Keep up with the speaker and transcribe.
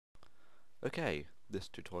Okay, this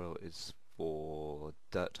tutorial is for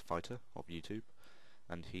Dirt Fighter of YouTube,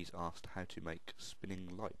 and he's asked how to make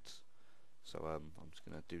spinning lights. So I'm just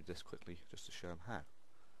going to do this quickly just to show him how.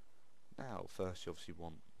 Now, first you obviously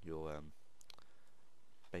want your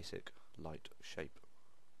basic light shape.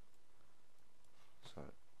 So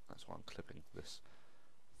that's why I'm clipping this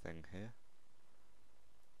thing here.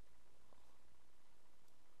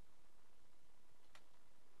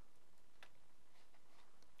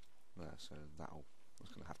 There, so that's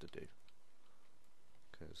going to have to do.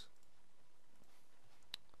 Because,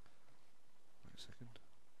 wait a second.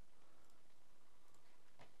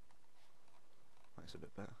 That's a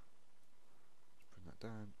bit better. Just bring that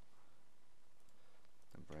down.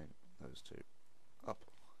 Then bring those two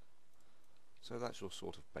up. So that's your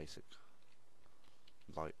sort of basic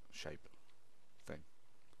light shape thing.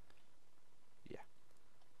 Yeah.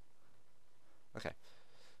 Okay.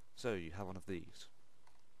 So you have one of these.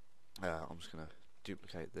 I'm just going to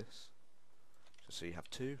duplicate this, just so you have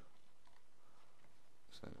two.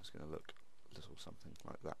 So it's going to look a little something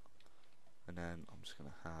like that. And then I'm just going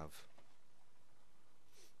to have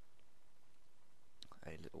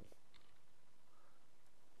a little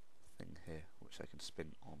thing here, which I can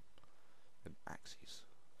spin on an axis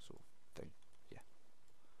sort of thing. Yeah.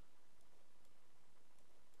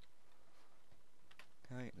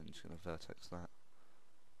 Okay, and then just going to vertex that,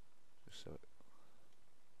 just so it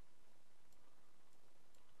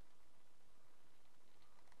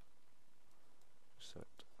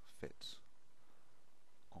fits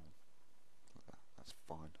on like that. That's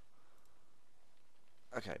fine.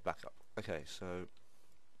 Okay, back up. Okay, so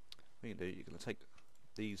what you can do, you're going to take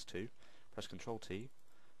these two, press Ctrl T,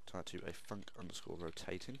 turn it to a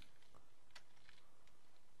func_rotating,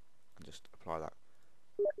 and just apply that.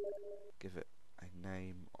 Give it a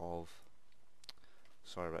name of,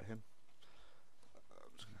 sorry about him,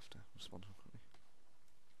 I'm just going to have to respond quickly.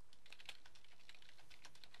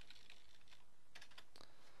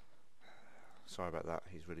 Sorry about that,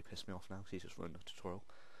 he's really pissed me off now because he's just ruined the tutorial.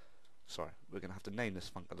 Sorry, we're going to have to name this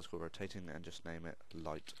func_rotating and just name it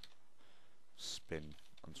light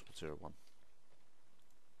spin_01.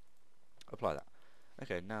 Apply that.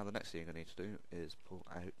 Okay, now the next thing you're going to need to do is pull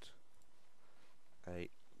out a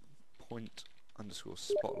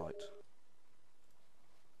point_spotlight.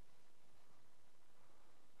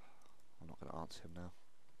 I'm not going to answer him now.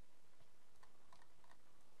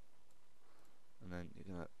 And then you're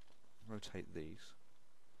going to rotate these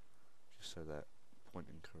just so they're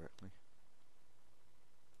pointing correctly,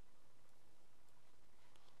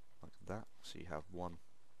 like that. So you have one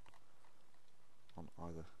on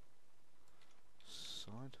either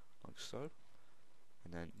side, like so,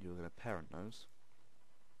 and then you're going to parent those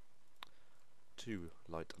to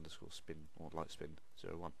light_spin or light spin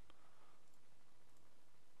 01.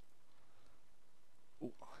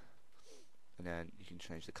 Ooh. And then you can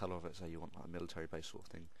change the colour of it, so you want like a military base sort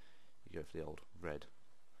of thing, you go for the old red,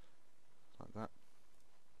 like that.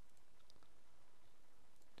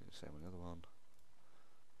 Do the same with the other one,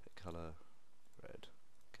 pick colour, red,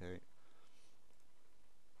 okay.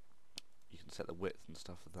 You can set the width and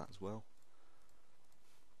stuff of that as well.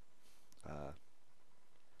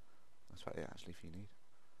 That's about it actually if you need.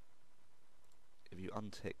 If you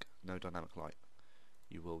untick no dynamic light,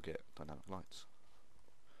 you will get dynamic lights.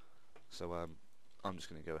 So I'm just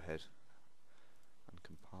going to go ahead and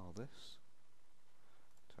compile this.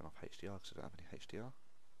 Turn off HDR because I don't have any HDR.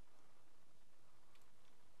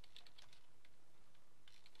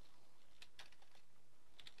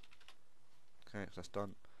 Okay, so that's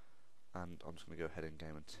done. And I'm just going to go ahead in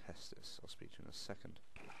game and test this. I'll speak to you in a second.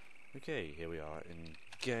 Okay, here we are in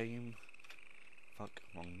game. Fuck,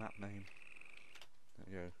 wrong map name. There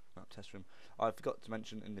we go, map test room. I forgot to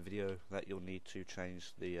mention in the video that you'll need to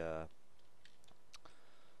change the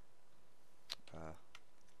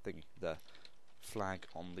the flag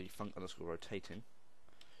on the func_rotating.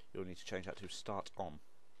 You'll need to change that to start on.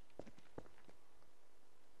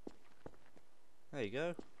 There you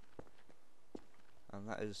go. And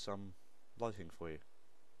that is some lighting for you.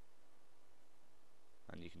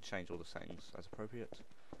 And you can change all the settings as appropriate.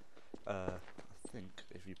 I think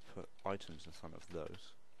if you put items in front of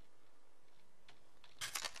those,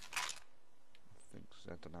 I think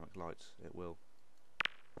dynamic lights, it will.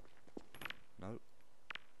 No.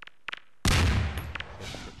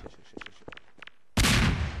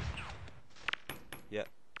 Yep.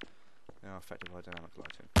 They are affected by dynamic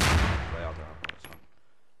lighting. They are dynamic lights on.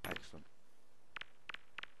 Excellent.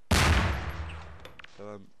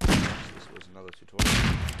 So this was another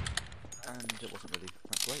tutorial, and it wasn't really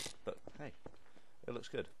that great, but hey, it looks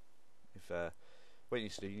good. If what you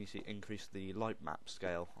need to do, you need to increase the light map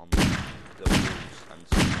scale on the walls and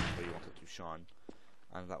see where you want it to shine,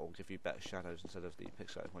 and that will give you better shadows instead of the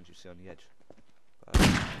pixelated ones you see on the edge.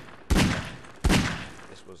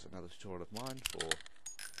 This was another tutorial of mine for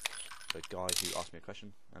the guy who asked me a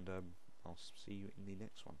question, and I'll see you in the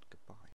next one. Goodbye.